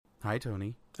Hi,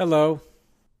 Tony. Hello.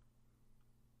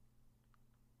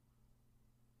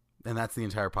 And that's the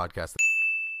entire podcast.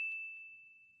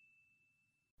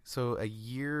 So a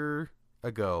year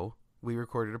ago, we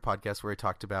recorded a podcast where I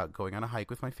talked about going on a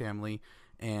hike with my family,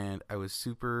 and I was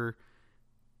super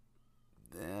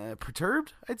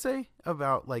perturbed, I'd say,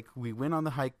 about, like, we went on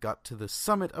the hike, got to the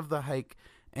summit of the hike,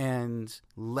 and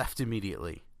left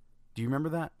immediately. Do you remember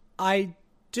that? I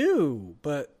do,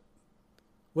 but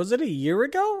was it a year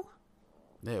ago?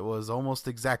 It was almost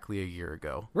exactly a year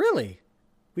ago. Really?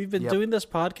 We've been Yep. doing this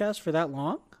podcast for that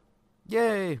long?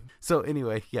 Yay! So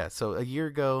anyway, so a year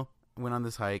ago, went on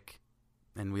this hike,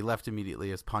 and we left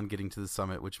immediately upon getting to the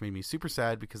summit, which made me super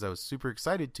sad because I was super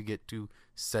excited to get to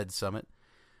said summit.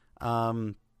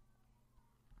 Went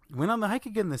on the hike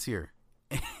again this year,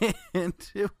 and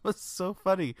it was so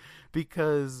funny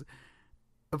because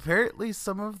apparently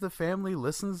some of the family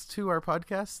listens to our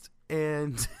podcast,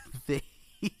 and they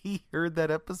heard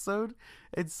that episode,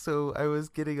 and so I was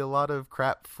getting a lot of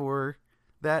crap for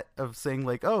that, of saying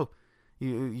like, oh,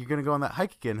 you're gonna go on that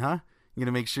hike again, huh? You're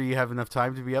gonna make sure you have enough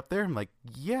time to be up there? I'm like,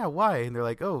 yeah, why? And they're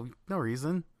like, oh, no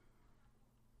reason.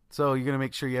 So you're gonna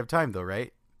make sure you have time though,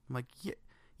 right? I'm like,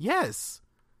 yes.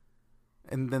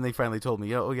 And then they finally told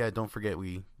me, oh yeah, don't forget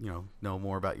we know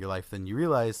more about your life than you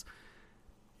realize.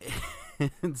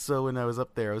 And so when I was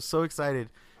up there, I was so excited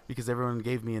because everyone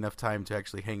gave me enough time to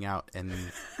actually hang out and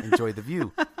enjoy the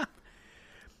view.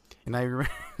 And I remember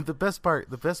the best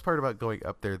part about going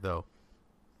up there though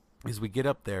is we get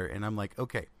up there and I'm like,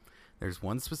 okay, there's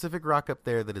one specific rock up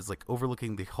there that is like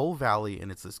overlooking the whole valley,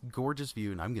 and it's this gorgeous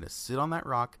view, and I'm going to sit on that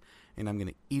rock and I'm going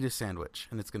to eat a sandwich,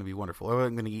 and it's going to be wonderful. Or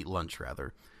I'm going to eat lunch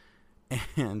rather.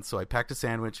 And so I packed a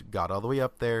sandwich, got all the way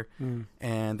up there,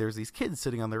 and there's these kids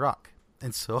sitting on the rock.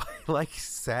 And so I like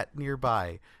sat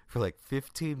nearby for like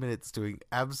 15 minutes doing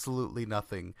absolutely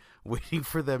nothing, waiting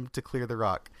for them to clear the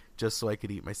rock just so I could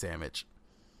eat my sandwich.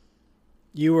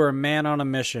 You were a man on a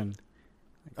mission.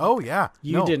 Oh, yeah.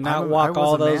 You did not walk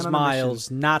all those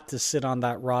miles not to sit on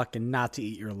that rock and not to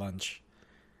eat your lunch.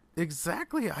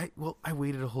 Exactly. I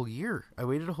waited a whole year.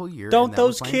 Don't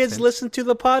those kids listen to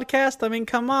the podcast? I mean,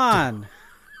 come on.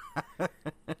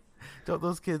 Don't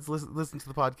those kids listen to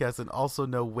the podcast and also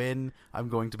know when I'm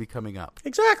going to be coming up?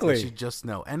 Exactly. They should just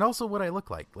know. And also what I look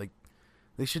like. Like,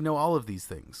 they should know all of these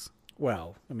things.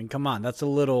 Well, I mean, come on. That's a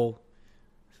little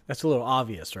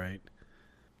obvious, right?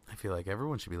 I feel like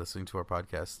everyone should be listening to our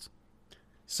podcast.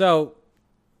 So,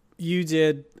 you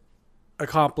did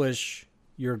accomplish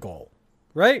your goal,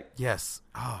 right? Yes.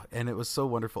 Oh, and it was so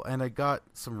wonderful. And I got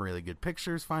some really good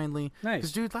pictures finally. Nice.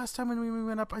 Because, dude, last time when we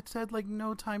went up, I had, like,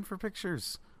 no time for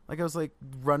pictures. Like, I was, like,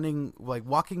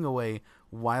 walking away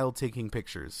while taking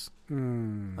pictures.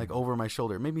 Like, over my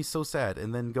shoulder. It made me so sad.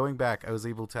 And then going back, I was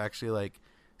able to actually, like,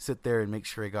 sit there and make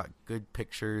sure I got good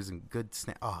pictures and good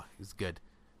Oh, it was good.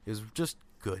 It was just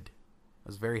good. I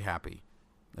was very happy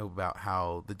about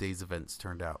how the day's events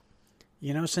turned out.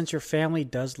 You know, since your family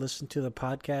does listen to the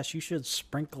podcast, you should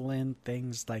sprinkle in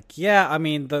things like, yeah, I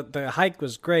mean, the hike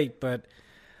was great, but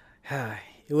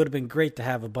it would have been great to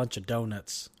have a bunch of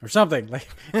donuts or something. Like,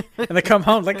 and they come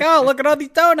home like, oh, look at all these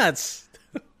donuts.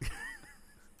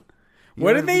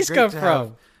 Where did these come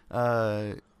from?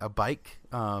 A bike,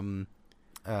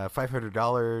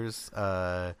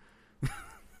 $500.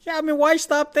 Yeah, I mean, why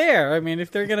stop there? I mean, if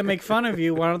they're going to make fun of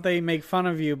you, why don't they make fun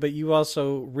of you, but you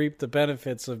also reap the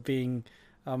benefits of being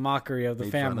a mockery of the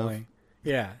family?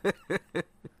 Yeah.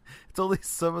 It's only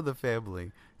some of the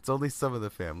family. So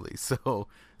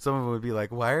some of them would be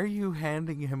like, why are you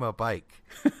handing him a bike?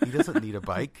 He doesn't need a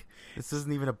bike. This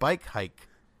isn't even a bike hike.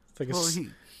 It's like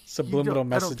subliminal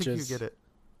messages. I don't think you get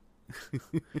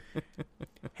it.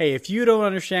 Hey, if you don't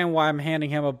understand why I'm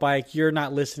handing him a bike, you're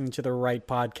not listening to the right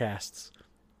podcasts.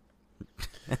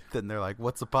 And then they're like,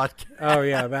 what's a podcast? Oh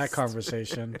yeah, that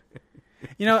conversation.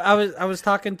 You know, I was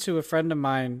talking to a friend of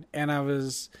mine, and I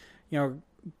was,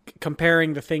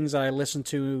 comparing the things that I listen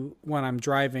to when I'm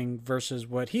driving versus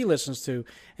what he listens to,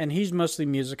 and he's mostly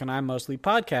music and I'm mostly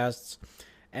podcasts.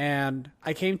 And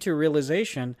I came to a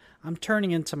realization, I'm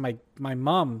turning into my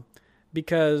mom,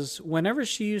 because whenever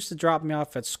she used to drop me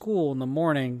off at school in the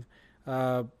morning,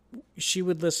 she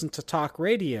would listen to talk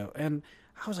radio, and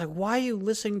I was like, why are you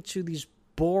listening to these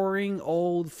boring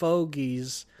old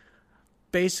fogies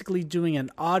basically doing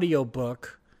an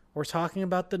audiobook or talking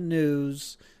about the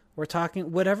news or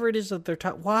talking whatever it is that they're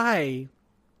talking? Why?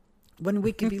 When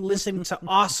we could be listening to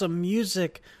awesome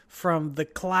music from The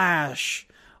Clash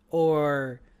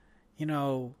or,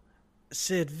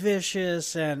 Sid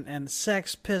Vicious and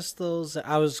Sex Pistols.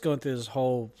 I was going through this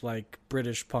whole,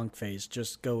 British punk phase.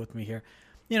 Just go with me here.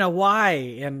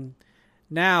 Why? And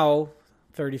Now,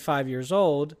 35 years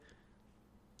old,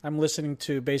 I'm listening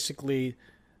to basically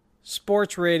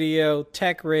sports radio,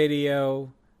 tech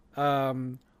radio,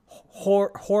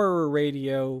 horror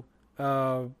radio,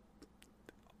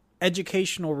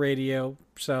 educational radio.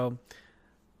 So,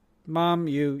 Mom,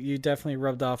 you definitely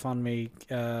rubbed off on me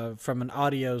from an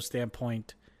audio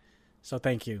standpoint. So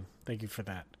thank you for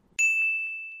that.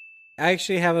 I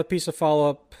actually have a piece of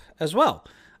follow-up as well.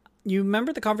 You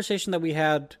remember the conversation that we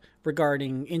had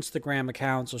regarding Instagram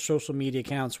accounts or social media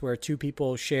accounts where two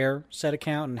people share said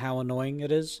account and how annoying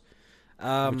it is?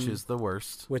 Which is the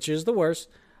worst.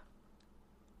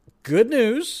 Good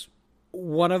news.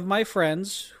 One of my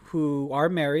friends who are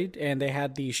married and they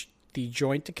had the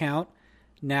joint account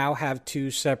now have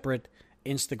two separate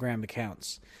Instagram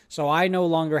accounts. So I no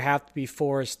longer have to be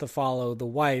forced to follow the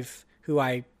wife who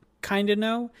I kind of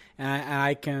know, and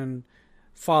I can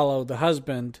follow the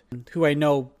husband who I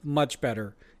know much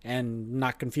better and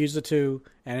not confuse the two,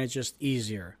 and it's just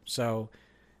easier. So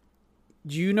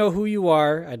you know who you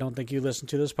are. I don't think you listen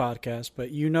to this podcast,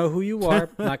 but you know who you are.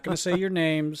 I'm not going to say your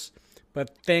names,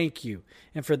 but thank you.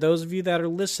 And for those of you that are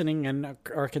listening and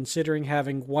are considering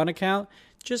having one account,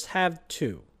 just have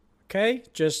two, okay?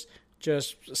 Just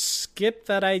skip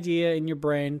that idea in your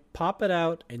brain, pop it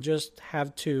out, and just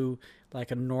have two like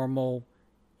a normal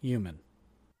human.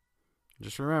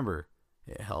 Just remember,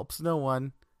 it helps no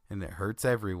one and it hurts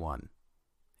everyone.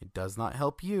 It does not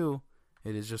help you.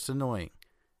 It is just annoying.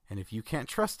 And if you can't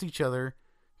trust each other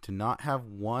to not have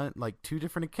two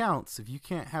different accounts, if you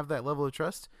can't have that level of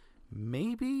trust,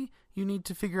 maybe you need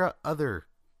to figure out other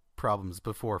problems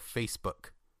before Facebook.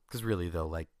 Because really,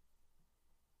 though,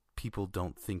 people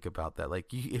don't think about that.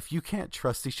 If you can't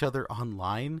trust each other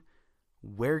online,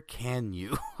 where can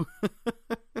you?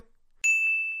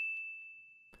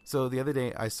 So the other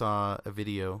day, I saw a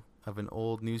video of an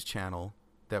old news channel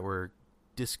that were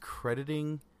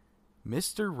discrediting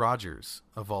Mr. Rogers,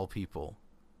 of all people,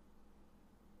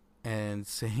 and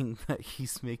saying that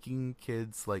he's making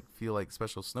kids feel like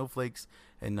special snowflakes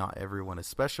and not everyone is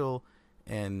special,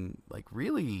 and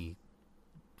really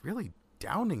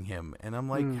downing him. And I'm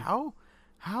like,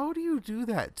 how do you do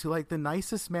that to the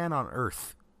nicest man on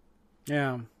earth?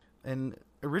 Yeah. And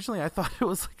originally I thought it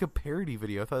was a parody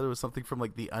video. I thought it was something from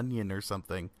The Onion or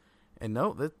something. And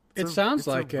no, it sounds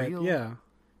like it. Yeah.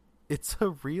 It's a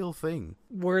real thing.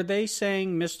 Were they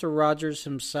saying Mr. Rogers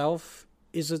himself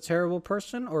is a terrible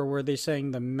person, or were they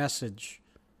saying the message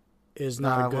is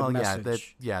not a good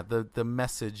message? The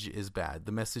message is bad.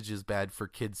 The message is bad for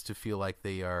kids to feel like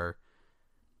they are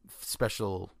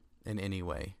special in any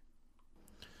way.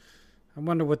 I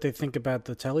wonder what they think about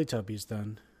the Teletubbies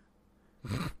then.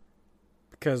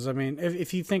 Because,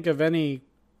 if you think of any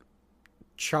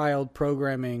child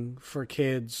programming for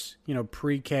kids,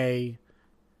 pre-K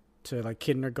to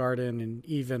kindergarten and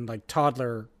even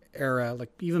toddler era,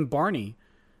 even Barney,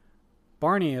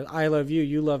 I love you,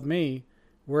 you love me,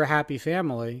 we're a happy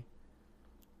family.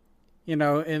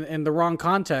 In the wrong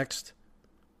context,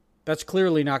 that's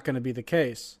clearly not going to be the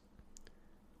case.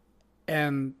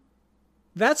 And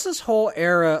that's this whole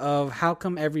era of how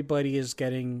come everybody is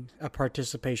getting a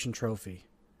participation trophy.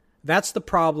 That's the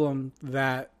problem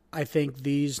that I think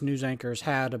these news anchors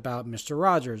had about Mr.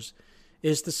 Rogers,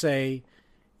 is to say,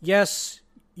 yes,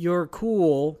 you're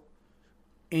cool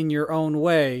in your own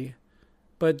way,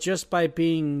 but just by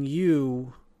being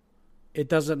you, it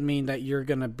doesn't mean that you're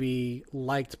going to be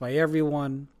liked by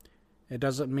everyone. It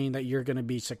doesn't mean that you're going to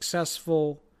be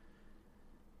successful.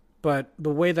 But the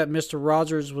way that Mr.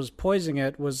 Rogers was poising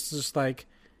it was just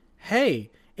hey,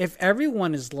 if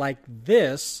everyone is like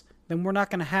this, then we're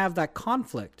not going to have that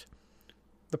conflict.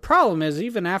 The problem is,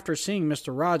 even after seeing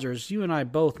Mr. Rogers, you and I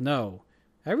both know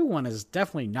everyone is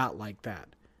definitely not like that.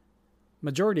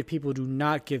 Majority of people do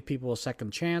not give people a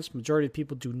second chance. Majority of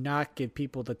people do not give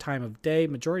people the time of day.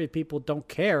 Majority of people don't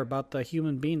care about the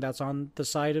human being that's on the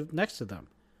side of next to them.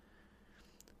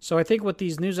 So I think what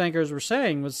these news anchors were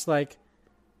saying was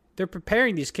they're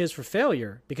preparing these kids for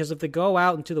failure, because if they go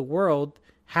out into the world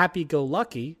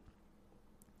happy-go-lucky,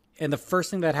 and the first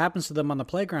thing that happens to them on the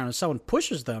playground is someone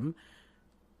pushes them,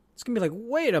 it's going to be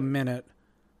wait a minute.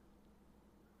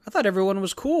 I thought everyone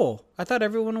was cool. I thought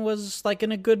everyone was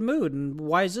in a good mood. And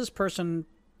why is this person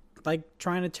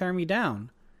trying to tear me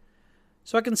down?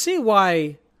 So I can see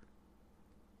why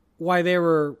they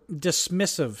were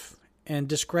dismissive and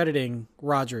discrediting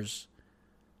Rogers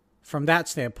from that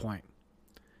standpoint.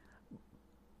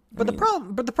 But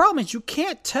the problem is you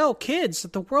can't tell kids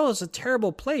that the world is a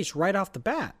terrible place right off the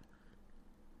bat.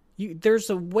 There's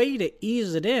a way to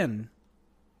ease it in,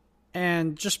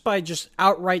 and just by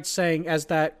outright saying, as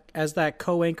that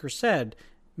co-anchor said,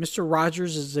 Mr.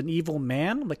 Rogers is an evil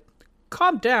man. I'm like,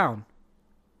 calm down.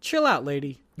 Chill out,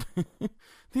 lady.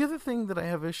 The other thing that I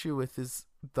have issue with is,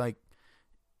 like,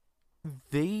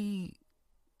 they,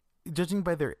 judging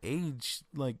by their age,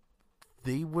 like,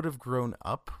 they would have grown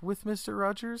up with Mr.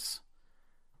 Rogers.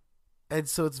 And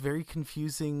so it's very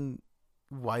confusing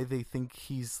why they think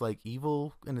he's, like,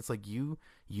 evil. And it's like, you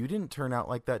didn't turn out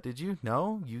like that, did you?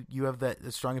 No? You have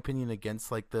that strong opinion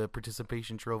against, like, the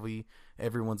participation trophy,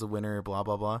 everyone's a winner, blah,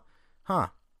 blah, blah. Huh.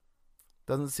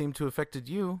 Doesn't seem to have affected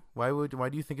you. Why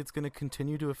do you think it's going to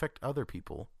continue to affect other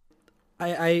people?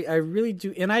 I really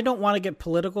do. And I don't want to get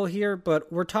political here,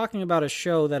 but we're talking about a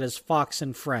show that is Fox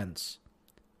and Friends.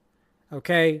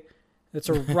 Okay? It's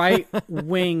a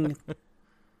right-wing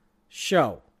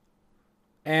show.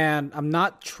 And I'm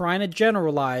not trying to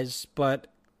generalize, but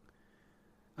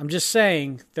I'm just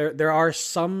saying there are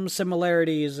some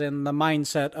similarities in the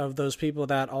mindset of those people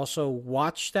that also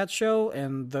watch that show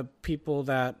and the people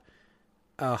that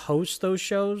host those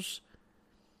shows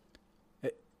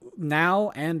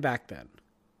now and back then.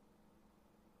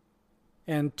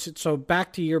 And so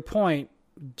back to your point,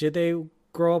 did they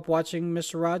grow up watching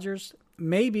Mr. Rogers?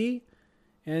 Maybe.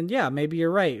 And yeah, maybe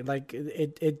you're right. Like,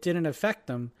 it didn't affect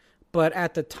them. But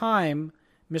at the time,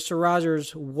 Mr.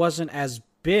 Rogers wasn't as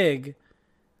big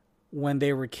when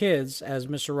they were kids as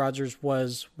Mr. Rogers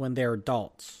was when they're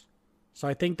adults. So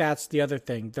I think that's the other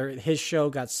thing. His show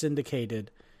got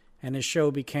syndicated, and his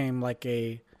show became like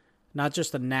not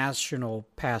just a national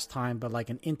pastime, but like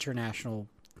an international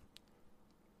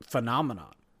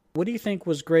phenomenon. What do you think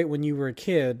was great when you were a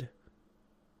kid,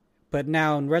 but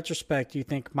now in retrospect you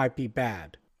think might be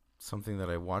bad? Something that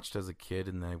I watched as a kid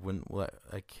and I wouldn't let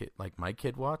my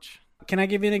kid watch? Can I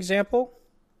give you an example?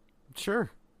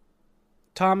 Sure.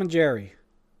 Tom and Jerry.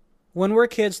 When we're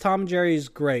kids, Tom and Jerry is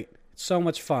great. It's so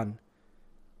much fun.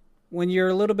 When you're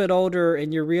a little bit older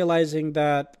and you're realizing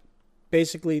that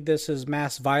basically this is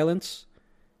mass violence,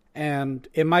 and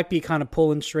it might be kind of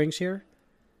pulling strings here,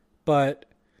 but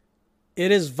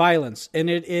it is violence, and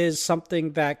it is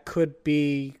something that could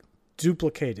be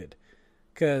duplicated.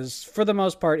 Because for the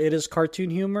most part, it is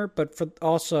cartoon humor, but for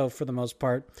the most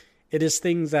part, it is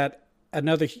things that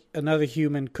another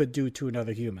human could do to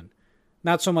another human.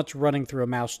 Not so much running through a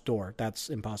mouse door. That's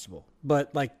impossible.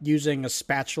 But like using a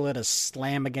spatula to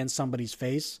slam against somebody's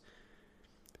face.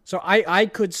 So I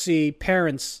could see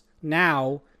parents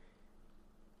now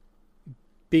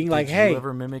being like, hey. Did you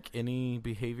ever mimic any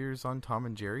behaviors on Tom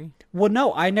and Jerry? Well,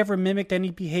 no, I never mimicked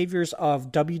any behaviors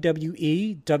of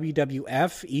WWE,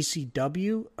 WWF,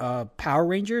 ECW, Power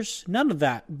Rangers. None of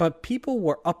that. But people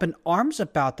were up in arms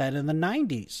about that in the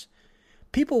 90s.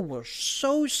 People were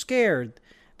so scared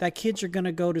that kids are going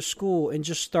to go to school and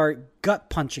just start gut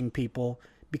punching people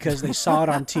because they saw it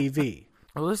on TV.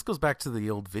 Well, this goes back to the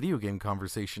old video game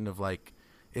conversation of like,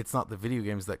 it's not the video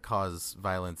games that cause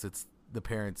violence. It's the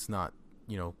parents not,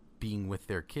 being with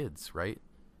their kids, right?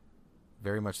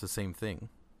 Very much the same thing.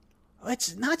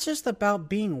 It's not just about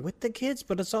being with the kids,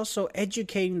 but it's also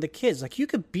educating the kids. Like, you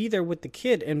could be there with the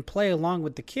kid and play along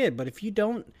with the kid, but if you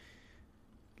don't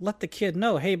let the kid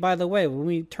know, hey, by the way, when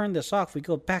we turn this off, we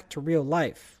go back to real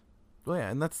life. Well, yeah,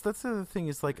 and that's the other thing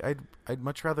is like I'd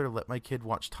much rather let my kid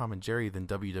watch Tom and Jerry than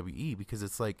WWE because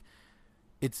it's like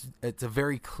it's a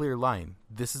very clear line.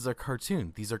 This is a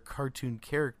cartoon. These are cartoon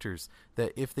characters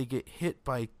that if they get hit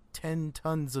by 10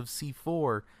 tons of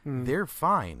C4, they're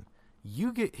fine.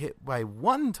 You get hit by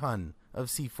 1 ton of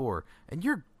C4 and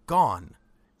you're gone.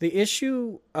 The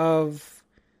issue of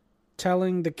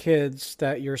telling the kids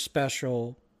that you're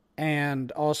special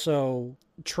and also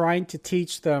trying to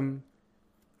teach them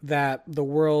that the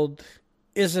world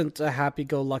isn't a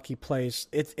happy-go-lucky place,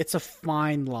 it's a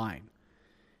fine line.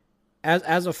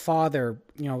 As a father,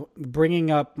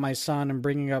 bringing up my son and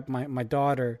bringing up my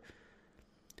daughter,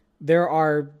 there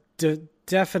are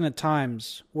definite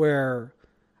times where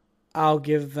I'll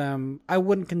give them, I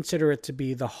wouldn't consider it to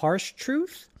be the harsh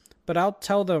truth, but I'll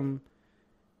tell them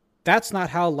that's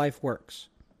not how life works.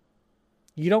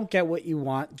 You don't get what you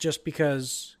want just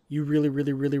because you really,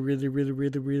 really, really, really, really,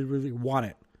 really, really, really want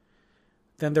it.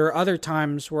 Then there are other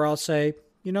times where I'll say,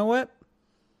 you know what?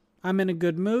 I'm in a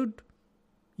good mood.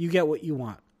 You get what you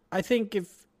want. I think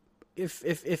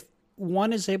if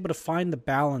one is able to find the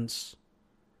balance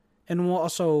and will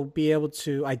also be able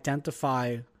to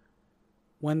identify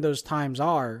when those times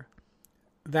are,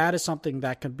 that is something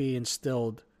that can be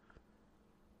instilled.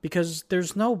 Because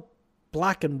there's no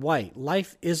black and white.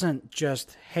 Life isn't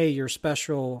just, hey, you're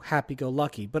special,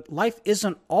 happy-go-lucky. But life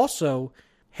isn't also,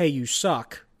 hey, you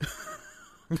suck.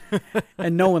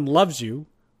 and no one loves you.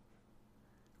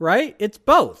 Right? It's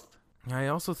both. I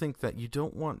also think that you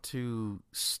don't want to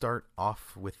start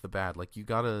off with the bad. Like, you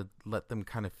gotta let them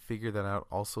kind of figure that out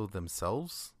also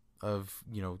themselves. Of,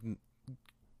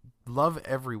 love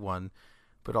everyone,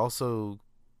 but also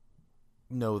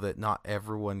know that not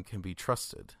everyone can be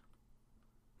trusted.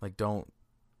 Like, don't,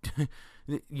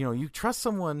 you trust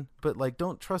someone, but like,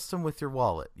 don't trust them with your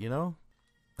wallet.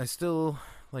 I still,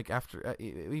 like, after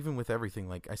even with everything,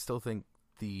 like, I still think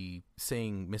the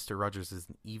saying Mr. Rogers is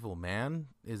an evil man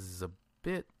is a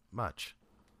bit much.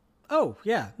 Oh,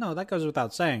 yeah. No, that goes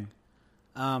without saying.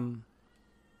 I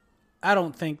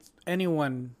don't think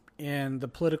anyone in the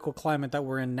political climate that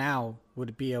we're in now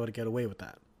would be able to get away with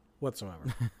that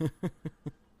whatsoever.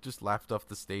 Just laughed off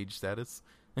the stage status.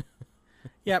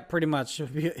 Yeah, pretty much.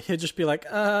 He'd just be like,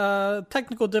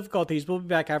 technical difficulties. We'll be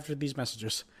back after these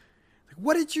messages. Like,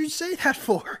 what did you say that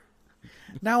for?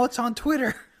 Now it's on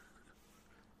Twitter.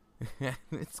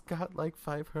 It's got like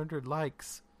 500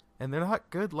 likes. And they're not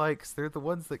good likes. They're the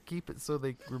ones that keep it so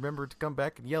they remember to come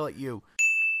back and yell at you.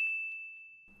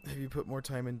 Have you put more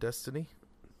time in Destiny?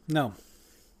 No.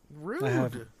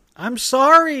 Rude. I'm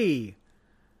sorry.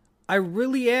 I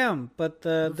really am. But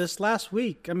this last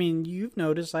week, I mean, you've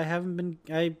noticed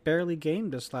I barely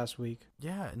gamed this last week.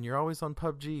 Yeah, and you're always on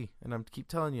PUBG. And I keep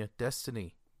telling you,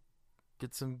 Destiny.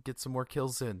 Get some more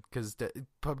kills in, because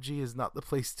PUBG is not the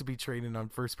place to be training on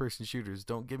first-person shooters.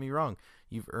 Don't get me wrong.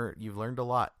 You've learned a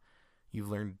lot. You've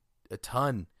learned a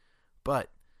ton. But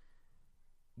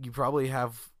you probably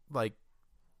have like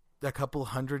a couple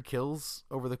hundred kills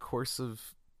over the course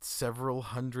of several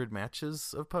hundred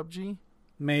matches of PUBG.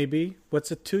 Maybe.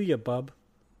 What's it to you, bub?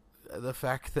 The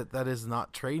fact that is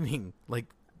not training. Like,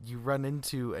 you run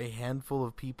into a handful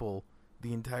of people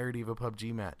the entirety of a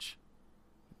PUBG match.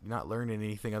 You're not learning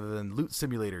anything other than Loot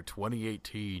Simulator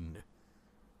 2018.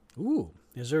 Ooh,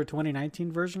 is there a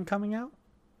 2019 version coming out?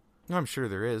 I'm sure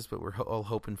there is, but we're all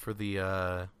hoping for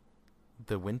the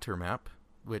winter map,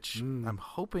 which I'm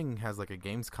hoping has like a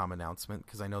Gamescom announcement,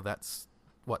 because I know that's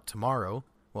tomorrow.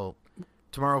 Well,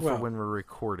 tomorrow for when we're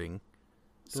recording.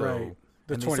 So, right.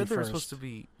 The and 21st. They said there was supposed to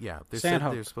be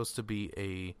there's supposed to be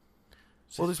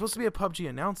there's supposed to be a PUBG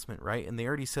announcement, right? And they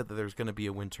already said that there's going to be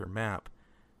a winter map,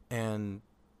 and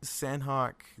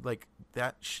Sandhawk, like,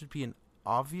 that should be an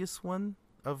obvious one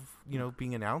of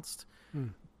being announced.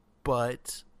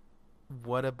 But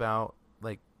what about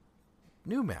like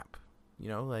new map?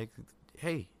 Like,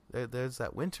 hey, there's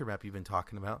that winter map you've been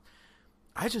talking about.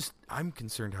 I'm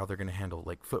concerned how they're going to handle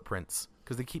like footprints,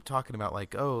 because they keep talking about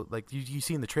like, oh, like you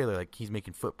see in the trailer, like he's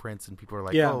making footprints and people are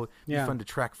like, oh, it's fun to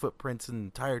track footprints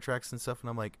and tire tracks and stuff. And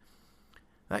I'm like,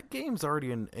 that game's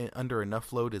already under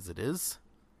enough load as it is.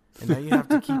 And now you have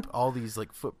to keep all these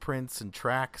like footprints and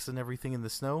tracks and everything in the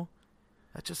snow.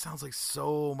 That just sounds like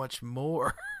so much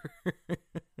more.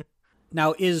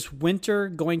 Now, is winter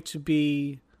going to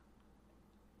be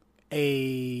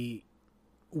a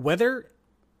weather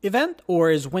event,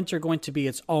 or is winter going to be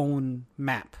its own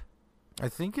map? I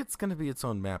think it's going to be its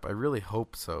own map. I really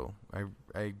hope so.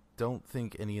 I don't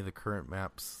think any of the current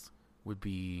maps would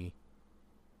be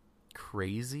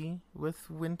crazy with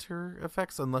winter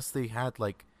effects, unless they had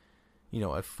like,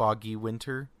 a foggy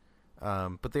winter.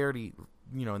 But they already,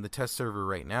 in the test server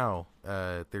right now,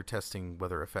 they're testing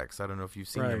weather effects. I don't know if you've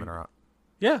seen them or not.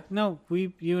 Yeah, no,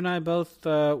 you and I both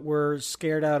were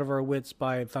scared out of our wits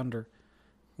by thunder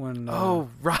when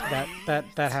that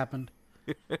happened.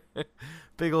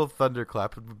 Big old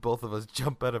thunderclap, and both of us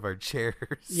jump out of our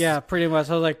chairs. Yeah, pretty much.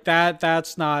 I was like,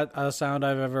 that's not a sound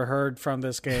I've ever heard from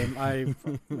this game.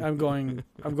 I'm going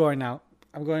out.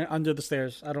 I'm going under the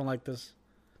stairs. I don't like this.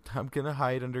 I'm gonna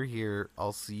hide under here.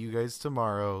 I'll see you guys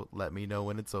tomorrow. Let me know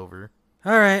when it's over.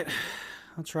 All right,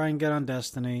 I'll try and get on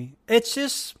Destiny. It's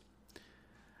just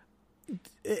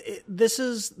this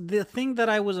is the thing that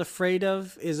I was afraid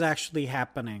of is actually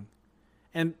happening,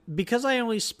 and because I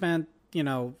only spent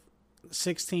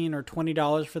 $16 or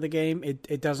 $20 for the game,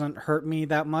 it doesn't hurt me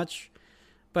that much.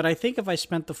 But I think if I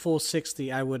spent the full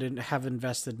 $60, I would have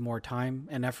invested more time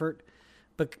and effort.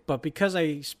 But because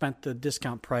I spent the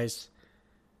discount price,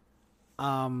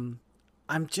 I'm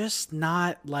just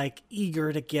not like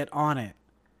eager to get on it.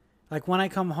 Like when I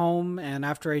come home and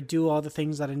after I do all the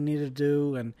things that I need to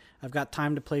do and I've got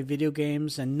time to play video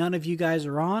games and none of you guys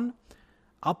are on,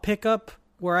 I'll pick up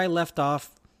where I left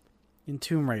off in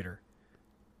Tomb Raider.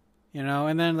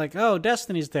 And then like, oh,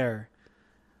 Destiny's there.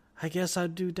 I guess I'll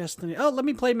do Destiny. Oh, let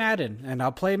me play Madden. And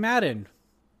I'll play Madden.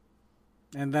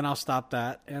 And then I'll stop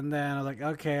that. And then I'm like,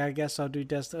 okay, I guess I'll do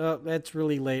Destiny. Oh, it's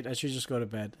really late. I should just go to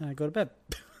bed. And I go to bed.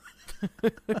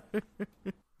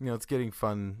 It's getting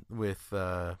fun with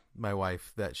my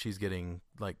wife that she's getting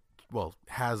like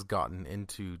has gotten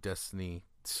into Destiny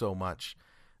so much.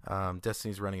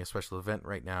 Destiny's running a special event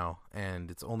right now,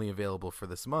 and it's only available for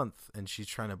this month, and she's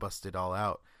trying to bust it all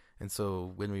out. And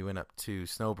so when we went up to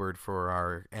Snowbird for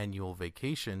our annual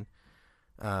vacation,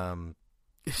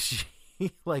 she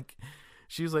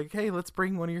was like, "Hey, let's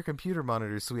bring one of your computer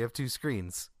monitors so we have two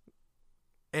screens."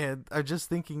 And I'm just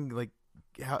thinking, like,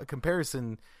 how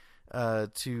comparison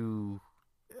to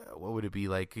what would it be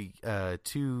like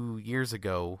 2 years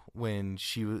ago when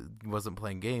she wasn't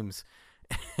playing games,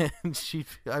 and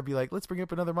I'd be like, "Let's bring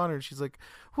up another monitor." She's like,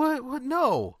 "What?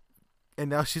 No!"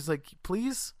 And now she's like,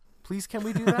 "Please, can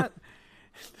we do that?"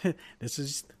 This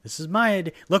is my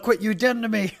idea. Look what you done to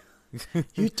me.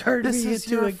 You turned me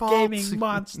into a gaming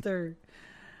monster.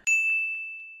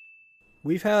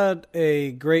 We've had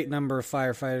a great number of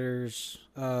firefighters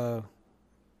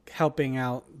helping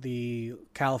out the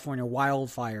California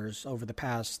wildfires over the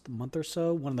past month or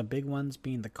so. One of the big ones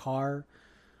being the Carr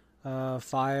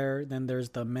fire. Then there's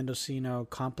the Mendocino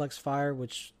Complex fire,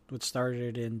 which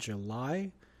started in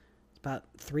July. It's about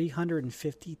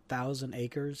 350,000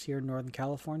 acres here in Northern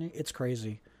California. It's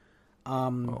crazy.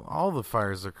 All the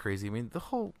fires are crazy. I mean,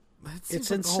 it's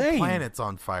insane. The whole planet's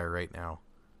on fire right now.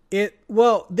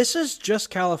 This is just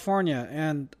California,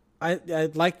 and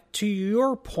I'd like, to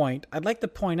your point, I'd like to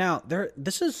point out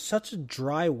this is such a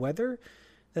dry weather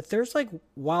that there's like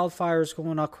wildfires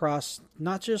going across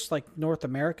not just like North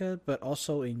America, but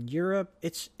also in Europe.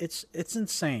 It's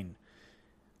insane.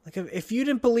 Like, if you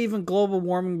didn't believe in global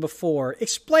warming before,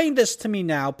 explain this to me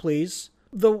now, please.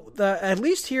 At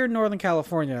least here in Northern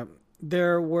California,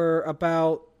 there were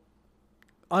about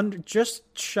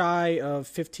just shy of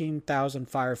 15,000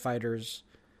 firefighters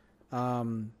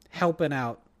helping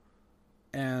out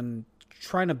and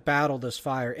trying to battle this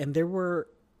fire. And there were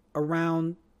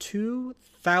around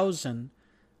 2,000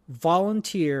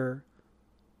 volunteer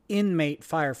inmate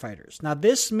firefighters. Now,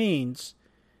 this means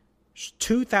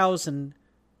 2,000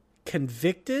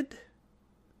 convicted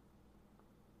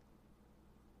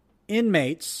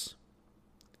inmates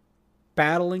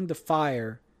battling the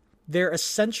fire. They're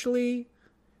essentially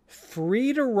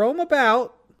free to roam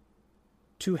about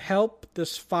to help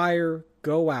this fire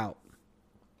go out.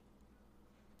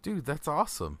 Dude, that's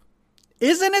awesome.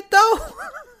 Isn't it though?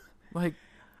 Like,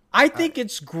 I think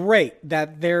it's great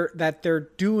that they're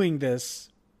doing this,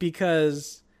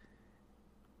 because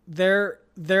they're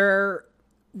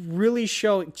really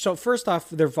showing. So first off,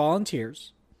 they're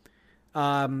volunteers.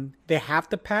 They have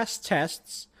to pass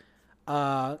tests.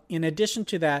 In addition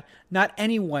to that, not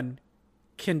anyone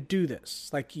can do this.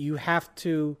 Like, you have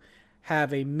to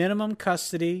have a minimum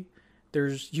custody.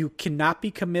 You cannot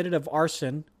be committed of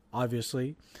arson,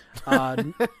 obviously.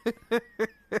 I'm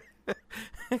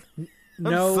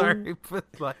sorry, but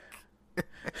like,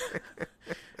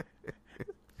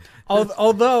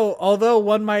 although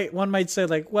one might say,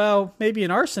 like, well, maybe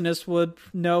an arsonist would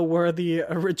know where the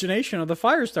origination of the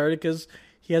fire started because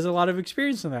he has a lot of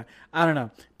experience in that. I don't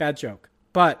know. Bad joke.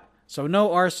 But so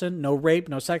no arson, no rape,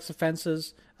 no sex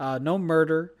offenses, no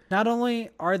murder. Not only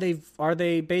are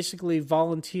they basically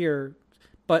volunteer,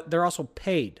 but they're also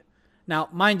paid. Now,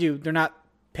 mind you, they're not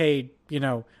paid,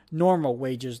 normal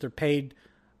wages. They're paid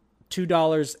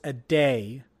 $2 a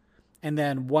day and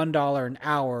then $1 an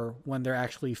hour when they're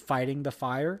actually fighting the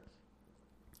fire.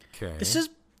 Okay. This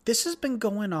has been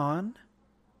going on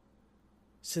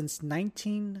since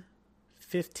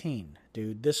 1915,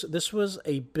 dude. This was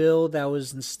a bill that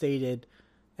was instated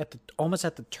almost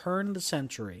at the turn of the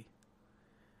century.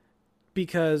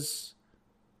 Because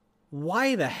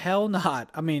why the hell not?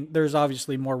 I mean, there's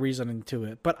obviously more reasoning to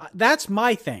it, but that's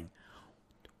my thing.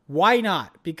 Why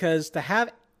not? Because to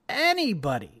have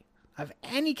anybody of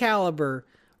any caliber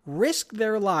risk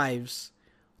their lives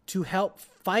to help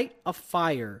fight a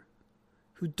fire,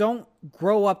 who don't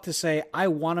grow up to say, I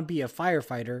want to be a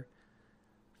firefighter.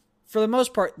 For the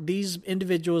most part, these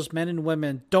individuals, men and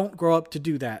women, don't grow up to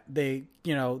do that. They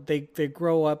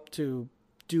grow up to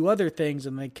do other things,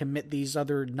 and they commit these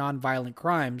other nonviolent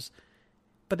crimes.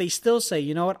 But they still say,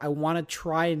 you know what? I want to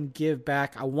try and give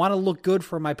back. I want to look good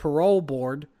for my parole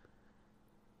board.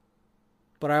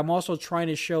 But I'm also trying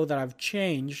to show that I've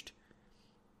changed.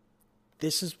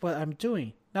 This is what I'm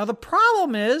doing. Now, the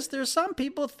problem is there's some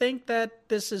people think that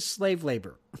this is slave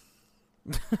labor.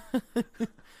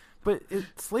 But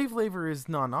slave labor is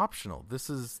non-optional. This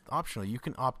is optional. You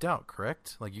can opt out,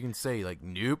 correct? Like, you can say, like,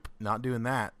 nope, not doing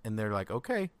that. And they're like,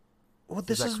 okay. Well,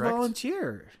 this is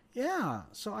volunteer. Yeah.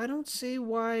 So I don't see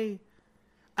why.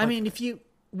 I mean,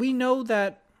 we know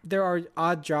that there are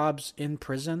odd jobs in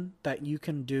prison that you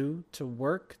can do to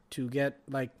work to get,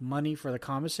 like, money for the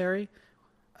commissary.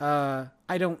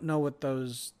 I don't know what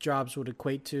those jobs would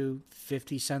equate to,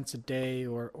 50 cents a day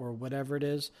or whatever it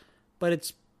is, but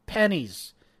it's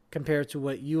pennies compared to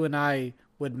what you and I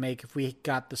would make if we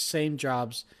got the same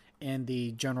jobs in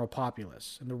the general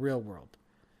populace, in the real world.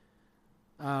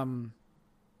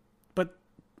 But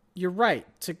you're right.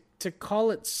 To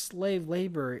call it slave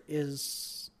labor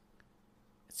it's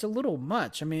a little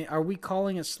much. I mean, are we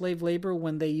calling it slave labor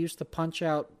when they used to punch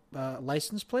out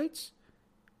license plates?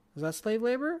 Is that slave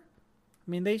labor?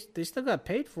 I mean, they still got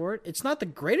paid for it. It's not the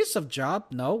greatest of job.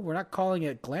 No, we're not calling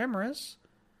it glamorous.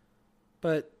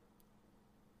 But,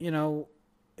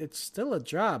 it's still a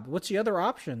job. What's the other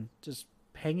option? Just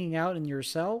hanging out in your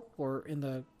cell or in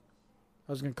the...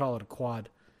 I was going to call it a quad.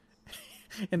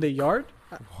 In the yard?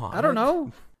 I don't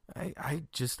know. I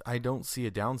don't see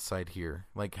a downside here.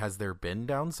 Like, has there been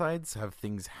downsides? Have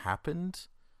things happened?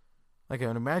 Like, I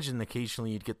would imagine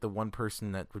occasionally you'd get the one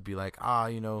person that would be like,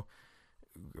 run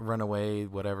away,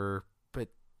 whatever. But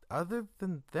other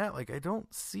than that, like, I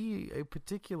don't see a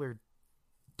particular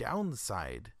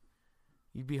downside.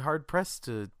 You'd be hard pressed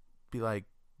to be like,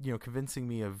 convincing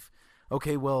me of,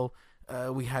 okay, well,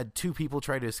 we had 2 people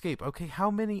try to escape. Okay, how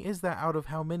many is that out of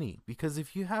how many? Because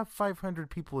if you have 500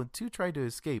 people and 2 try to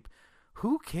escape,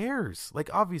 who cares? Like,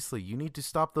 obviously, you need to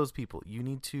stop those people. You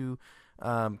need to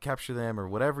capture them or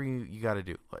whatever you got to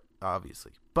do,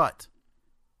 obviously. But,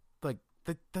 like,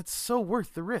 that's so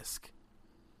worth the risk.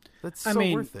 That's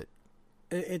worth it.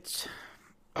 It's...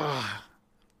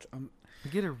 You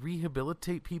get to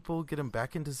rehabilitate people, get them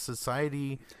back into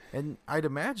society. And I'd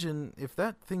imagine if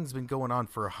that thing's been going on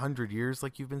for 100 years,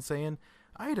 like you've been saying,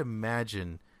 I'd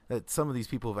imagine that some of these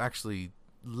people have actually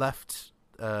left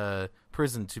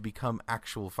prison to become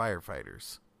actual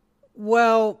firefighters.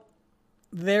 Well,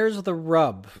 there's the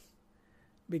rub.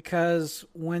 Because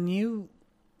when you...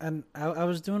 And I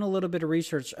was doing a little bit of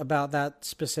research about that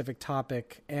specific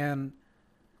topic, and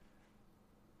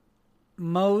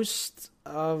most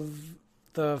of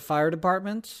the fire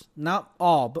departments, not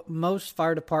all, but most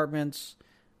fire departments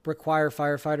require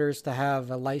firefighters to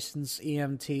have a licensed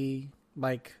EMT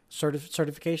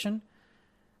certification,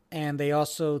 and they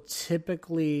also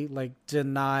typically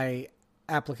deny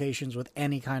applications with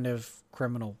any kind of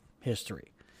criminal history.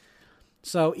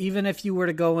 So even if you were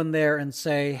to go in there and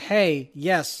say, hey,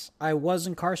 yes, I was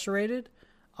incarcerated,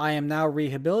 I am now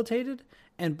rehabilitated,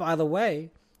 and by the way,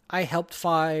 I helped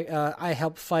fight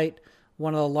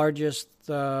one of the largest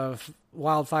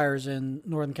wildfires in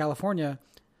Northern California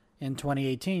in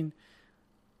 2018,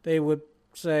 they would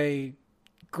say,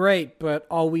 great, but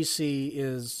all we see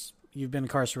is you've been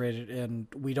incarcerated and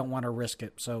we don't want to risk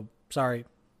it. So, sorry.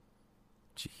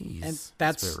 Jeez. And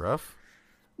that's a bit rough.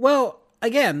 Well,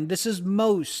 again, this is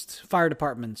most fire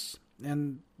departments.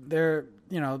 And there's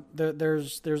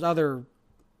other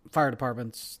fire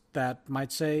departments that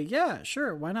might say, yeah,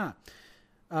 sure, why not?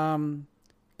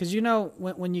 Because,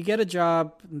 when you get a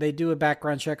job, they do a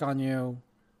background check on you.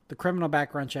 The criminal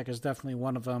background check is definitely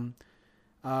one of them.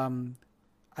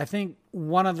 I think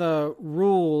one of the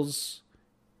rules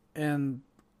when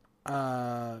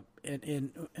you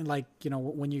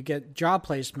get job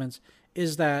placements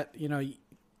is that,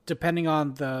 depending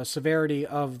on the severity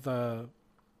of the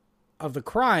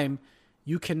crime,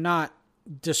 you cannot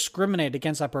discriminate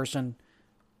against that person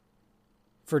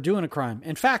for doing a crime.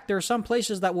 In fact, there are some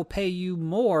places that will pay you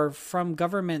more from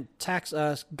government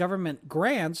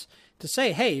grants to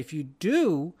say, hey, if you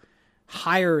do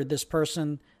hire this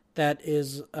person that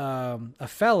is a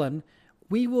felon,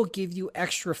 we will give you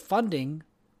extra funding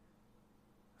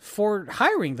for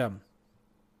hiring them.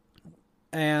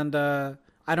 And I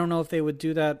don't know if they would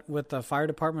do that with the fire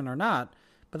department or not,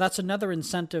 but that's another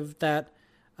incentive that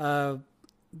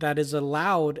is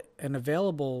allowed and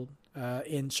available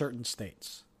in certain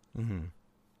states. Mm-hmm.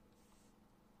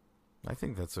 I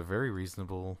think that's a very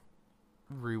reasonable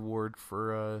reward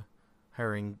for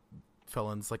hiring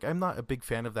felons. Like, I'm not a big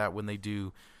fan of that when they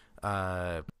do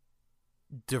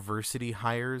diversity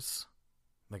hires.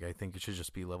 Like, I think it should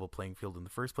just be level playing field in the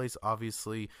first place.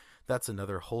 Obviously, that's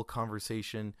another whole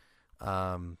conversation.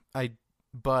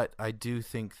 But I do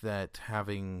think that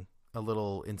having a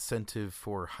little incentive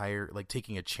for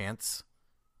taking a chance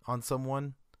on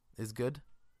someone is good.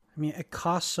 I mean, it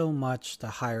costs so much to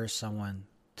hire someone,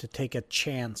 to take a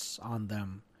chance on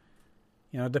them.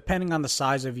 Depending on the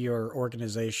size of your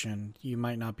organization, you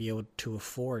might not be able to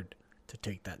afford to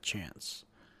take that chance.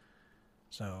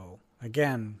 So,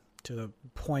 again, to the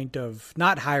point of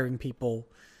not hiring people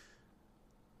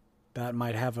that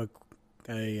might have a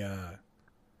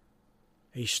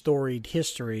storied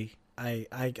history,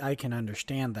 I can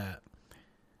understand that.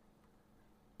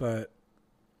 But,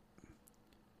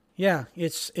 Yeah,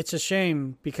 it's a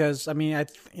shame because I mean,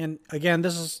 and again,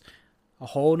 this is a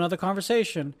whole nother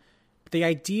conversation. The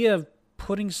idea of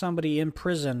putting somebody in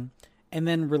prison and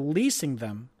then releasing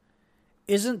them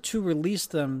isn't to release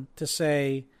them to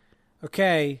say,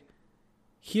 okay,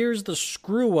 here's the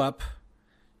screw up,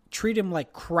 treat him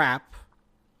like crap.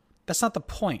 That's not the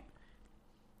point.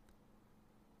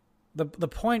 The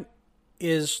point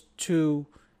is to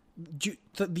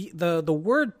the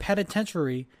word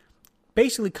penitentiary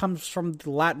basically comes from the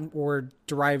Latin word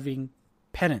deriving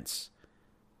penance,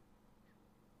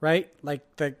 right?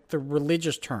 Like the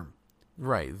religious term.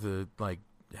 Right, the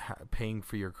paying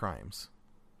for your crimes.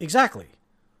 Exactly.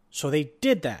 So they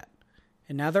did that,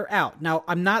 and now they're out. Now,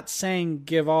 I'm not saying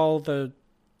give all the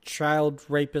child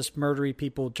rapist, murdery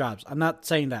people jobs. I'm not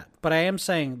saying that. But I am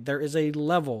saying there is a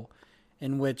level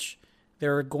in which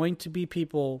there are going to be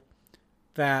people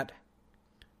that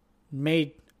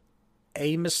made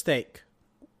a mistake,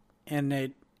 and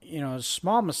a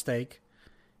small mistake,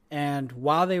 and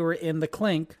while they were in the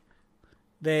clink,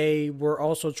 they were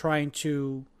also trying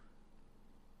to,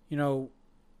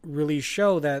 really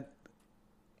show that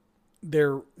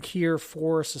they're here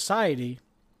for society.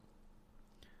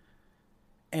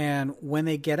 And when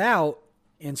they get out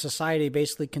and society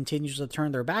basically continues to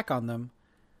turn their back on them,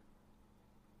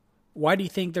 why do you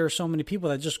think there are so many people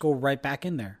that just go right back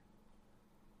in there?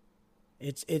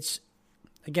 It's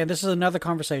again, this is another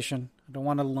conversation. I don't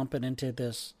want to lump it into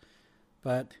this,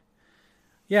 but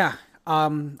yeah,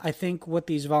 I think what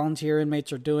these volunteer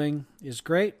inmates are doing is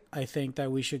great. I think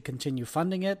that we should continue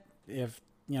funding it. If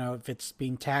it's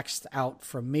being taxed out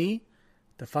from me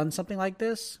to fund something like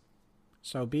this,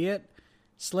 so be it.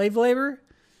 Slave labor,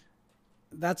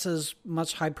 that's as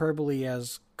much hyperbole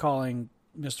as calling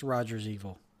Mr. Rogers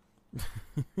evil.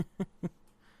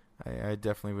 I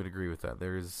definitely would agree with that.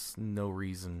 There's no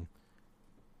reason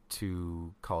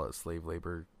to call it slave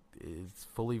labor. It's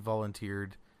fully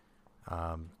volunteered.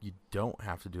 You don't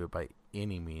have to do it by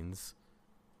any means.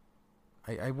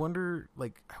 I wonder,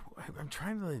 I'm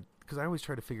trying to, because I always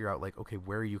try to figure out, okay,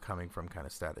 where are you coming from kind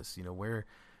of status?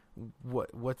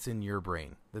 What's in your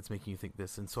brain that's making you think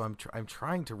this? And so I'm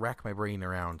trying to rack my brain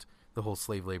around the whole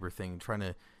slave labor thing, trying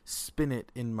to spin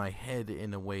it in my head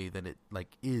in a way that it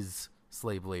is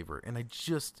slave labor, and I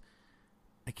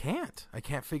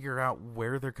can't figure out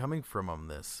where they're coming from on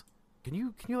this. Can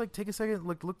you take a second,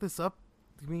 look this up?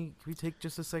 Can we take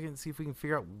just a second and see if we can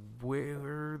figure out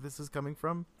where this is coming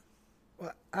from?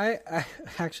 Well, I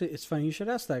actually, it's funny you should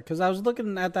ask that, because I was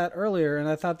looking at that earlier and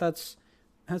I thought that's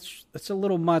a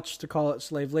little much to call it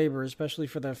slave labor, especially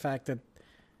for the fact that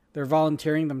they're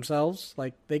volunteering themselves.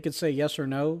 Like, they could say yes or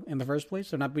no in the first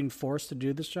place. They're not being forced to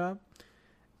do this job,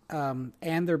 and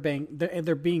they're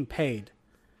being paid.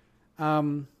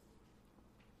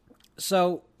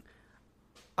 So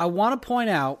I want to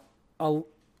point out,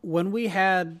 when we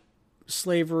had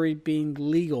slavery being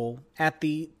legal, at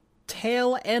the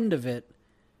tail end of it,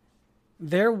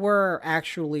 there were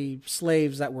actually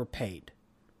slaves that were paid.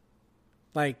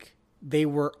 Like, they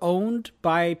were owned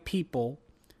by people,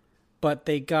 but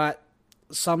they got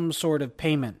some sort of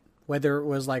payment, whether it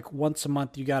was like once a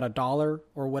month you got $1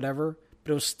 or whatever,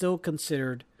 but it was still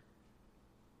considered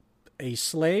a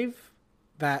slave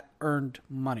that earned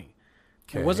money.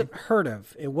 Okay. It wasn't heard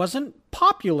of. It wasn't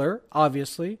popular,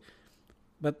 obviously,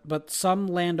 but some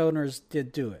landowners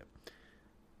did do it.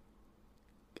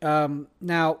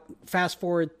 Now, fast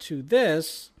forward to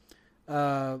this,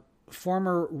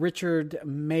 former Richard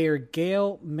Mayor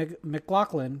Gail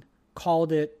McLaughlin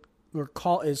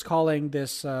is calling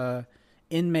this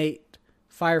inmate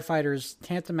firefighters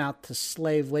tantamount to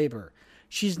slave labor.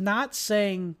 She's not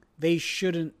saying they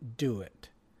shouldn't do it.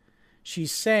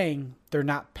 She's saying they're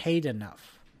not paid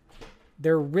enough.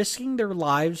 They're risking their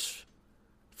lives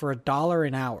for $1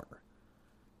 an hour.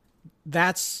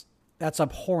 That's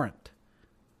abhorrent.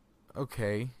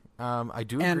 Okay. I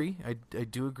do agree. I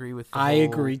do agree with I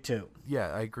agree too. Yeah,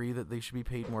 I agree that they should be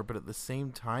paid more, but at the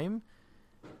same time,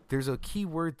 there's a key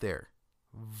word there.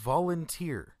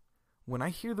 Volunteer. When I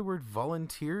hear the word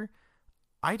volunteer,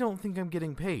 I don't think I'm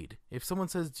getting paid. If someone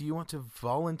says, "Do you want to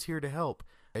volunteer to help?"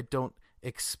 I don't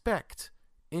expect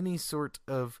any sort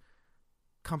of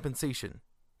compensation.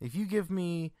 If you give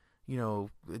me,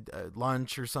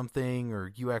 lunch or something,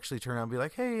 or you actually turn out and be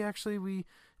like, "Hey, actually we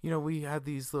had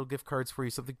these little gift cards for you,"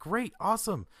 something great,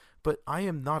 awesome. But I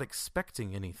am not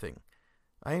expecting anything.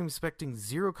 I am expecting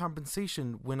zero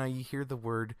compensation when I hear the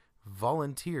word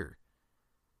volunteer.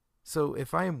 So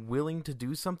if I am willing to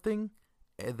do something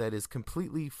that is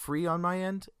completely free on my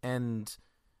end and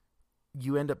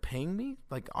you end up paying me,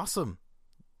 awesome.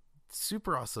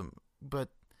 Super awesome. But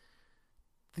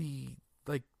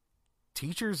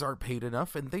teachers aren't paid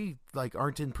enough, and they like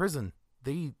aren't in prison.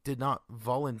 They did not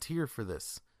volunteer for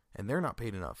this, and they're not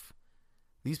paid enough.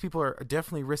 These people are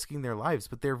definitely risking their lives,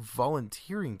 but they're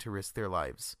volunteering to risk their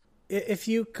lives. If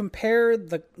you compare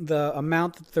the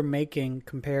amount that they're making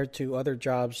compared to other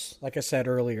jobs, like I said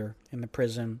earlier, in the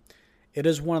prison, it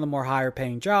is one of the more higher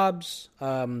paying jobs.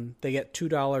 They get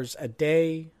 $2 a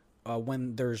day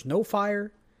when there's no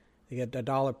fire. They get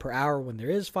 $1 per hour when there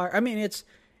is fire. I mean,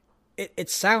 it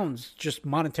sounds, just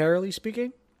monetarily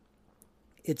speaking,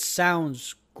 it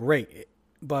sounds great.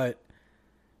 But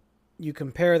you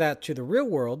compare that to the real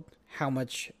world, how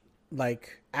much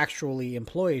like actually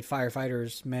employed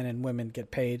firefighters, men and women,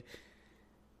 get paid,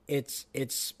 it's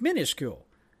minuscule.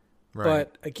 Right.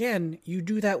 But again, you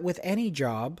do that with any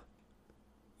job.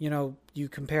 You know, you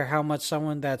compare how much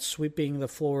someone that's sweeping the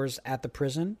floors at the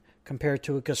prison compared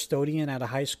to a custodian at a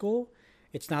high school.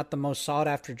 It's not the most sought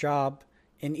after job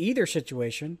in either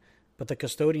situation, but the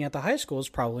custodian at the high school is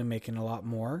probably making a lot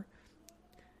more.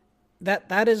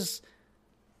 That is,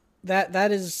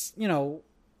 you know,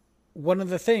 one of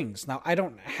the things. Now, I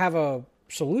don't have a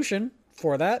solution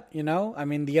for that, you know. I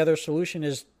mean, the other solution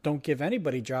is don't give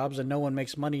anybody jobs and no one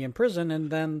makes money in prison,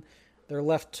 and then they're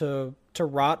left to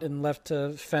rot and left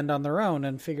to fend on their own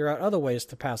and figure out other ways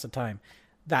to pass the time.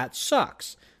 That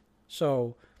sucks.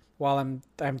 So while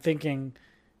I'm thinking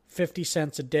 50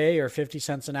 cents a day or 50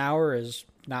 cents an hour is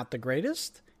not the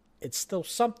greatest, it's still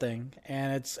something,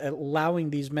 and it's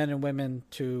allowing these men and women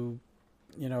to,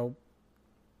 you know,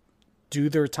 do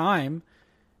their time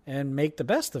and make the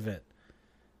best of it.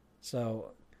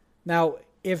 So now,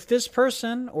 if this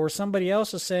person or somebody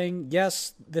else is saying,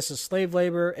 yes, this is slave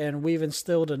labor and we've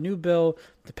instilled a new bill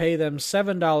to pay them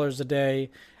 $7 a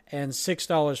day and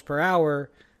 $6 per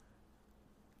hour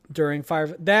during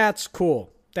fire, that's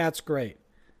cool. That's great.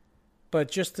 But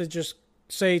just to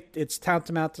say it's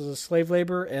tantamount to slave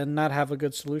labor and not have a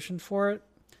good solution for it,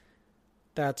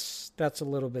 that's a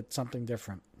little bit something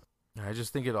different. I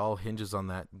just think it all hinges on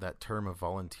that term of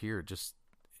volunteer. Just,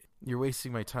 you're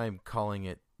wasting my time calling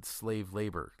it slave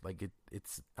labor. Like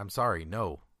it's I'm sorry,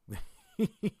 no.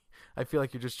 I feel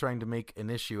like you're just trying to make an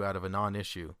issue out of a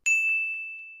non-issue.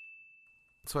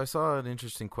 So I saw an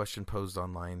interesting question posed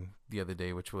online the other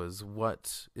day, which was,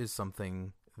 what is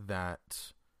something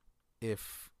that,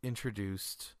 if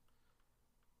introduced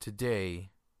today,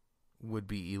 would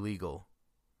be illegal?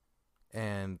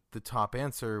 And the top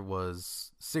answer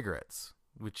was cigarettes,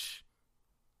 which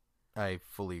I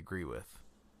fully agree with.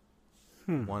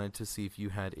 Wanted to see if you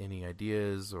had any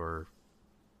ideas or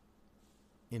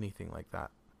anything like that.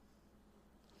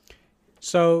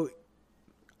 So,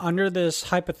 under this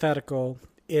hypothetical,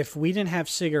 if we didn't have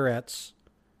cigarettes,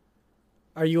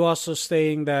 are you also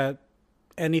saying that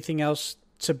anything else,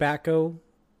 tobacco,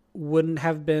 wouldn't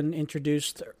have been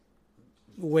introduced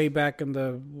way back in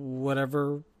the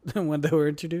whatever when they were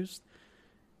introduced?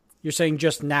 You're saying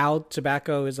just now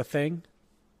tobacco is a thing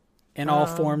in all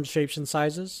forms, shapes, and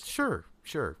sizes? Sure.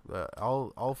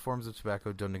 All forms of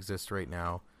tobacco don't exist right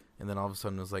now, and then all of a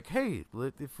sudden it was like, hey,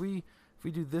 if we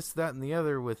do this, that, and the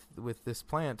other with this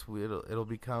plant, it'll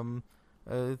become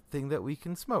a thing that we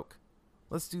can smoke.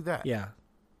 Let's do that. Yeah,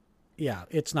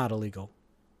 it's not illegal.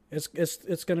 It's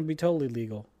going to be totally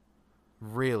legal.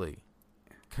 Really?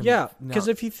 Yeah, because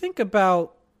if you think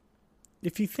about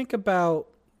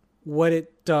what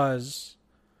it does,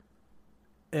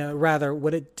 rather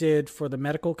what it did for the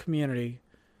medical community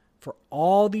for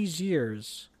all these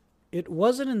years, it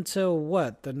wasn't until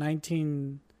the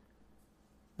 1970s,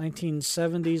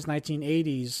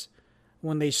 1980s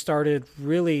when they started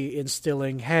really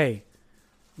instilling, hey,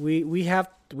 we have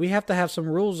to have some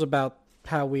rules about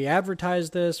how we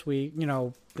advertise this.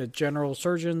 The general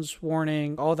surgeon's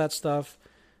warning, all that stuff,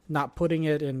 not putting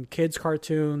it in kids'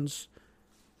 cartoons.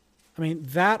 I mean,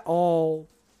 that all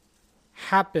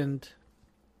happened,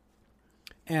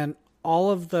 and all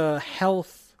of the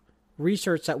health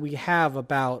research that we have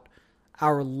about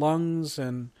our lungs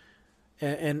and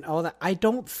all that, I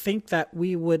don't think that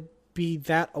we would be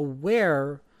that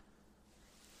aware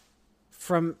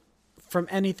from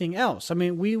anything else. I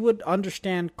mean, we would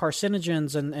understand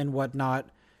carcinogens and whatnot,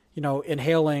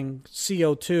 inhaling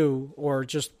CO2 or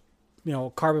just,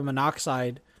 carbon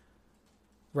monoxide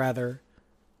rather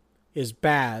is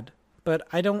bad. But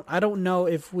I don't know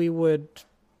if we would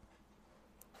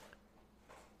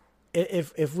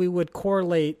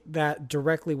correlate that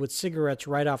directly with cigarettes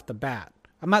right off the bat.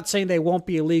 I'm not saying they won't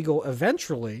be illegal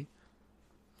eventually.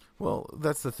 Well,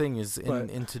 that's the thing is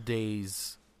in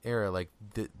today's era, like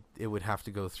it would have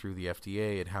to go through the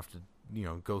FDA. It'd have to,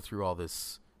 go through all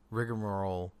this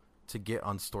rigmarole to get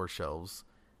on store shelves.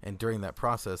 And during that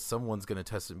process, someone's going to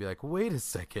test it and be like, wait a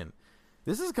second,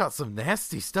 this has got some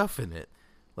nasty stuff in it.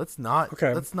 Let's not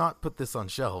put this on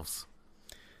shelves.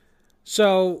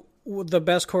 So the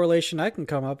best correlation I can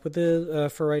come up with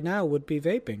is, for right now would be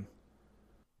vaping.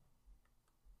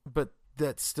 But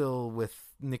that's still with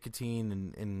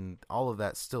nicotine and all of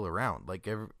that still around. Like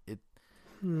I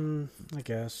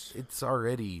guess it's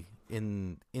already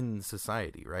in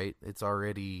society, right? It's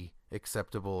already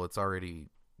acceptable. It's already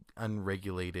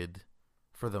unregulated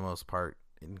for the most part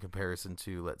in comparison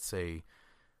to, let's say,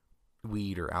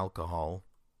 weed or alcohol.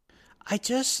 I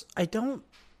don't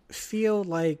feel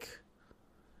like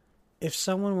if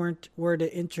someone were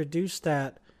to introduce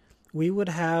that, we would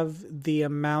have the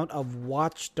amount of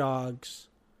watchdogs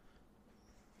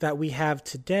that we have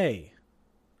today.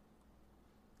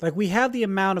 Like, we have the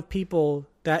amount of people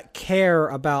that care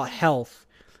about health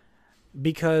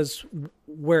because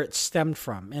where it stemmed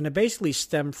from. And it basically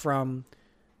stemmed from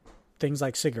things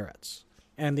like cigarettes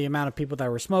and the amount of people that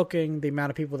were smoking, the amount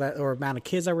of people amount of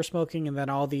kids that were smoking, and then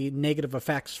all the negative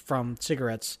effects from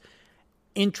cigarettes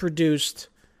introduced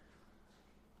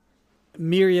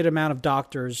myriad amount of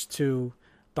doctors to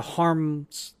the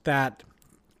harms that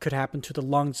could happen to the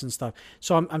lungs and stuff.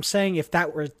 So I'm saying if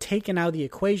that were taken out of the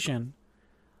equation,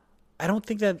 I don't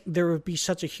think that there would be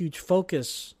such a huge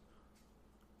focus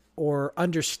or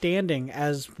understanding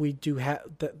as we do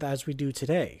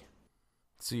today.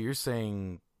 So you're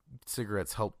saying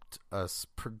cigarettes helped us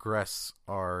progress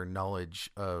our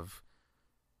knowledge of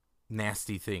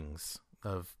nasty things,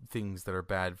 of things that are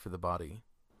bad for the body.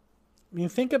 I mean,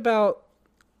 think about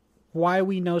why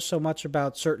we know so much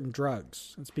about certain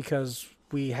drugs. It's because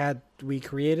we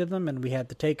created them and we had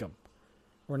to take them.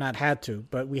 Or not had to,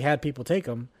 but we had people take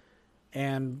them,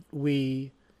 and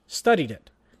we studied it.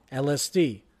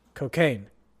 LSD, cocaine,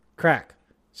 crack,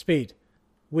 speed,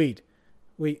 weed.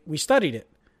 We studied it.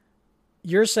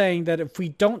 You're saying that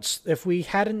if we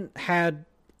hadn't had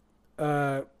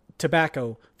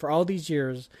tobacco for all these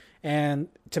years, and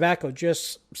tobacco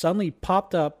just suddenly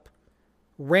popped up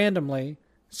randomly,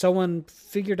 someone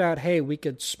figured out, hey, we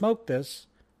could smoke this,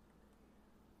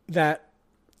 that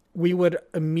we would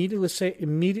immediately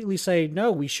say,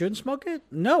 no, we shouldn't smoke it?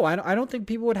 No, I don't think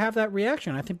people would have that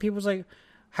reaction. I think people was like,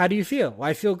 how do you feel? Well,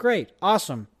 I feel great.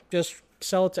 Awesome. Just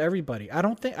sell it to everybody. I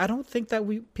don't think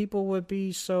that people would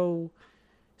be so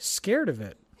scared of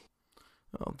it.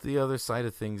 Well, the other side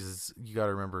of things is you got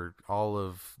to remember all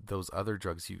of those other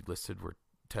drugs you listed were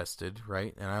tested,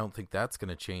 right? And I don't think that's going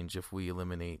to change if we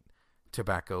eliminate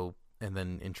tobacco and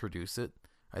then introduce it.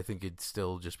 I think it'd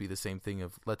still just be the same thing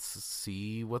of, let's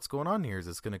see what's going on here. Is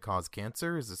this going to cause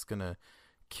cancer? Is this going to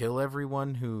kill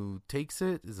everyone who takes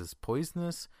it? Is this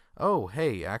poisonous? Oh,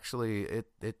 hey, actually,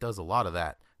 it does a lot of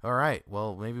that. All right,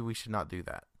 well, maybe we should not do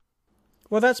that.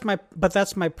 Well, that's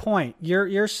my point. You're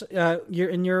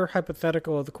in your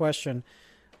hypothetical of the question.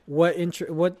 What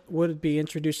would be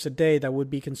introduced today that would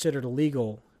be considered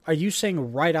illegal? Are you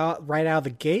saying right out of the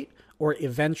gate or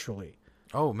eventually?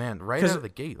 Oh man, right out of the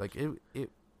gate. Like it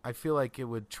I feel like it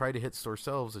would try to hit store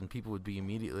shelves and people would be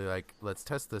immediately like, let's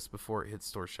test this before it hits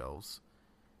store shelves.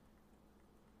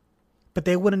 But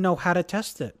they wouldn't know how to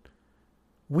test it.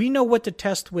 We know what to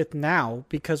test with now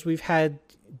because we've had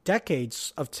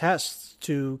decades of tests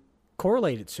to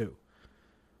correlate it to.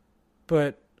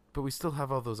 But we still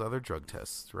have all those other drug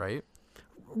tests, right?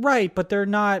 Right, but they're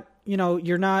not,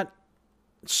 you're not,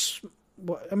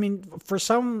 I mean, for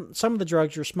some of the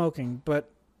drugs you're smoking, but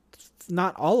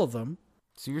not all of them.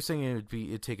 So you're saying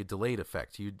it'd take a delayed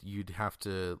effect. You'd have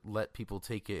to let people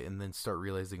take it and then start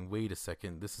realizing, wait a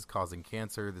second, this is causing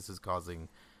cancer, this is causing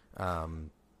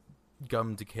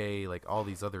gum decay, like all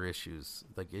these other issues.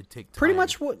 Like it'd take time.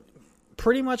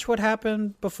 Pretty much what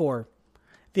happened before.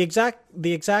 The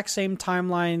exact same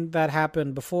timeline that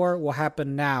happened before will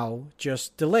happen now,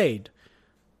 just delayed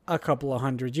a couple of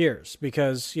 100 years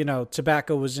because,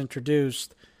 tobacco was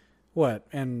introduced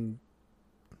and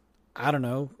I don't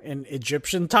know, in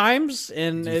Egyptian times,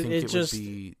 and do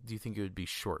you think it would be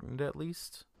shortened at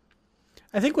least?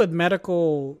 I think with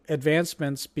medical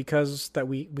advancements, because that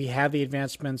we have the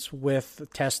advancements with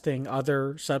testing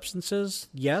other substances,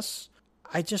 yes.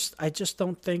 I just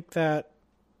don't think that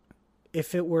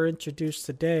if it were introduced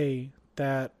today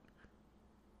that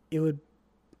it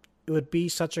would be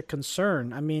such a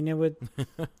concern. I mean, it would.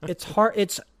 It's hard.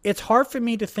 It's hard for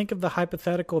me to think of the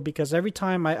hypothetical because every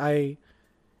time I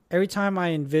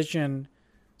envision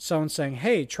someone saying,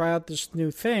 hey, try out this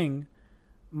new thing,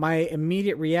 my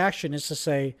immediate reaction is to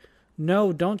say,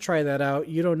 no, don't try that out.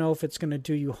 You don't know if it's going to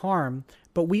do you harm.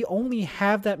 But we only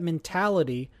have that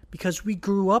mentality because we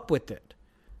grew up with it.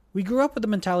 We grew up with the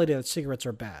mentality that cigarettes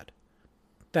are bad.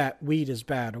 that weed is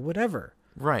bad or whatever.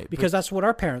 Right. Because that's what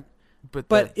our parents...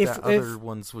 But if other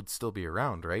ones would still be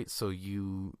around, right? So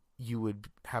you would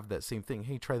have that same thing.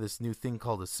 Hey, try this new thing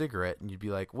called a cigarette. And you'd be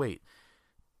like, wait,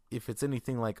 if it's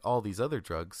anything like all these other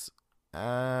drugs,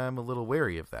 I'm a little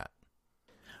wary of that.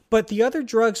 But the other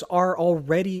drugs are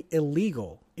already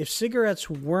illegal. If cigarettes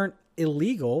weren't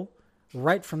illegal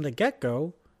right from the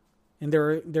get-go, and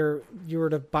you were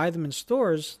to buy them in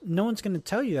stores, no one's going to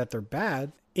tell you that they're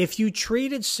bad. If you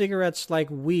treated cigarettes like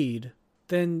weed,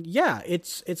 then yeah,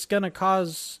 it's going to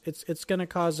cause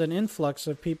an influx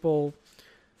of people,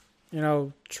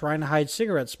 trying to hide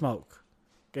cigarette smoke,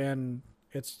 and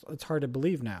it's hard to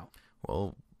believe now.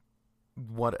 Well,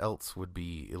 what else would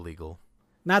be illegal?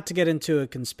 Not to get into a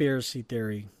conspiracy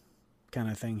theory kind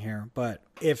of thing here, but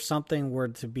if something were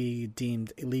to be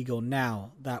deemed illegal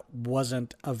now that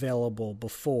wasn't available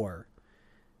before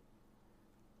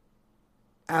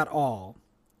at all,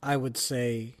 I would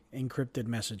say encrypted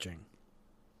messaging.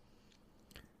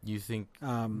 You think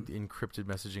encrypted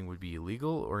messaging would be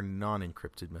illegal or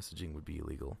non-encrypted messaging would be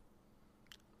illegal?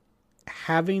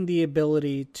 Having the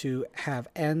ability to have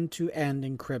end-to-end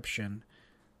encryption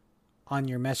on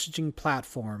your messaging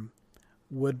platform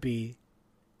would be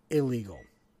illegal.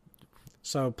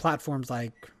 So platforms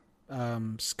like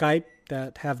Skype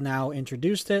that have now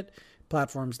introduced it,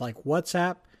 platforms like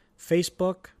WhatsApp,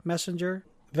 Facebook Messenger,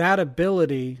 that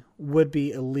ability would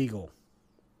be illegal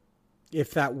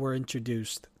if that were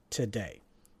introduced today.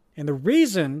 And the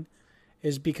reason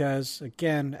is because,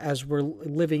 again, as we're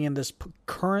living in this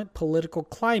current political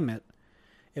climate,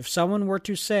 if someone were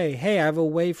to say, hey, I have a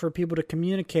way for people to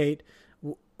communicate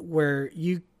where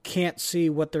you can't see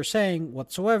what they're saying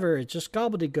whatsoever, it's just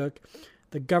gobbledygook,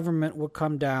 the government will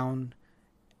come down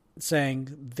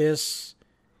saying this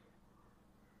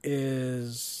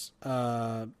is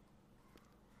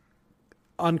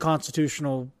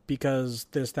unconstitutional because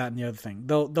this, that, and the other thing.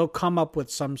 They'll come up with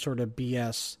some sort of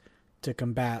BS to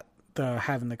combat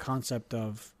having the concept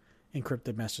of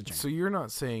encrypted messaging. So you're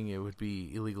not saying it would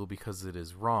be illegal because it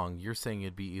is wrong. You're saying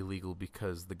it'd be illegal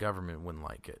because the government wouldn't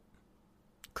like it.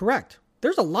 Correct.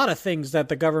 There's a lot of things that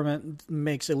the government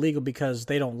makes illegal because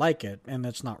they don't like it, and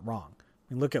that's not wrong.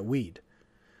 I mean, look at weed.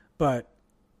 But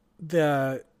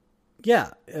it's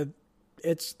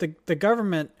the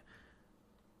government,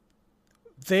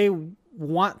 they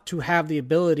want to have the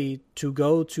ability to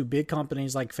go to big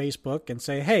companies like Facebook and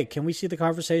say, hey, can we see the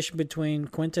conversation between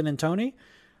Quentin and Tony?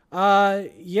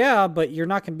 Yeah, but you're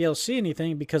not going to be able to see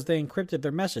anything because they encrypted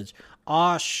their message.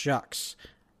 Aw, shucks.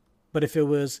 But if it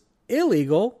was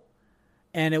illegal,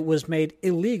 and it was made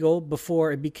illegal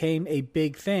before it became a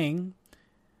big thing,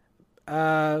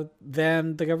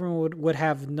 then the government would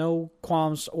have no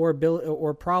qualms or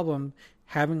problem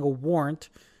having a warrant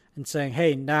and saying,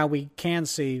 hey, now we can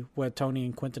see what Tony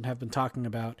and Quentin have been talking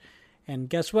about. And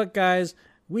guess what, guys?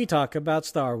 We talk about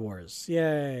Star Wars.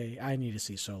 Yay. I need to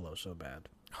see Solo so bad.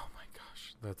 Oh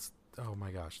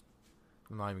my gosh.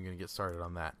 I'm not even going to get started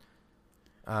on that.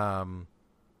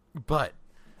 But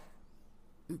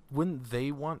wouldn't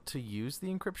they want to use the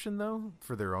encryption, though,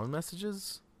 for their own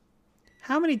messages?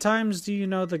 How many times do you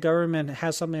know the government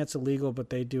has something that's illegal, but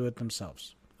they do it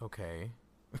themselves? Okay.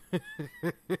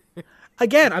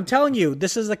 Again, I'm telling you,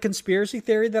 this is a conspiracy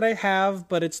theory that I have,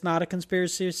 but it's not a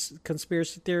conspiracy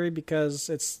theory because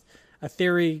it's a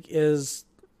theory is,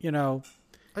 I'd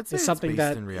say it's something based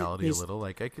that in reality a little.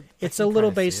 Like it's a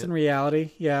little based in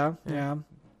reality. Yeah.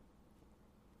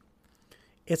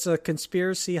 It's a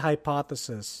conspiracy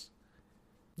hypothesis.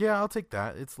 Yeah, I'll take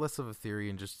that. It's less of a theory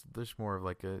and just there's more of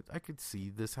like I could see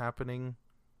this happening.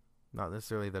 Not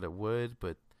necessarily that it would,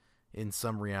 but in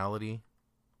some reality.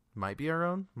 Might be our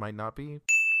own, might not be.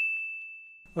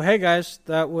 Well, hey guys,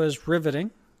 that was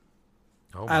riveting.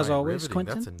 Oh, as always, riveting.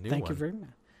 Quentin. That's a new thank one. you very much.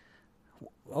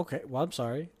 Okay, well, I'm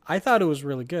sorry. I thought it was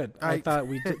really good. I thought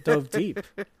we dove deep.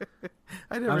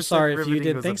 I'm sorry if you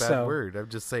didn't think was a bad so. Word. I'm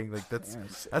just saying like that's a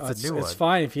new one. It's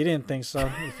fine if you didn't think so.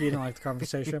 If you didn't like the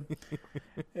conversation,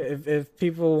 if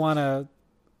people want to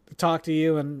talk to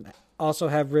you and also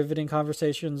have riveting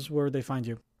conversations, where would they find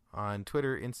you? On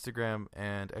Twitter, Instagram,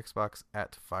 and Xbox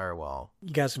at Firewall.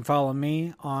 You guys can follow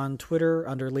me on Twitter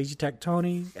under Lazy Tech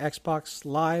Tony, Xbox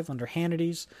Live under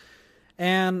Hannity's,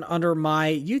 and under my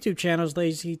YouTube channels,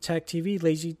 Lazy Tech TV,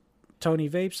 Lazy Tony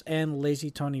Vapes, and Lazy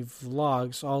Tony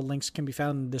Vlogs. All links can be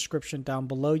found in the description down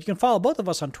below. You can follow both of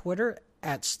us on Twitter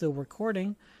at Still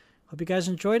Recording. Hope you guys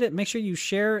enjoyed it. Make sure you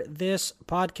share this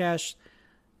podcast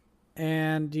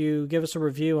and you give us a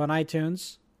review on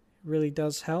iTunes. Really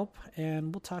does help,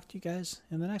 and we'll talk to you guys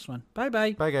in the next one.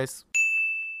 Bye-bye. Bye, guys.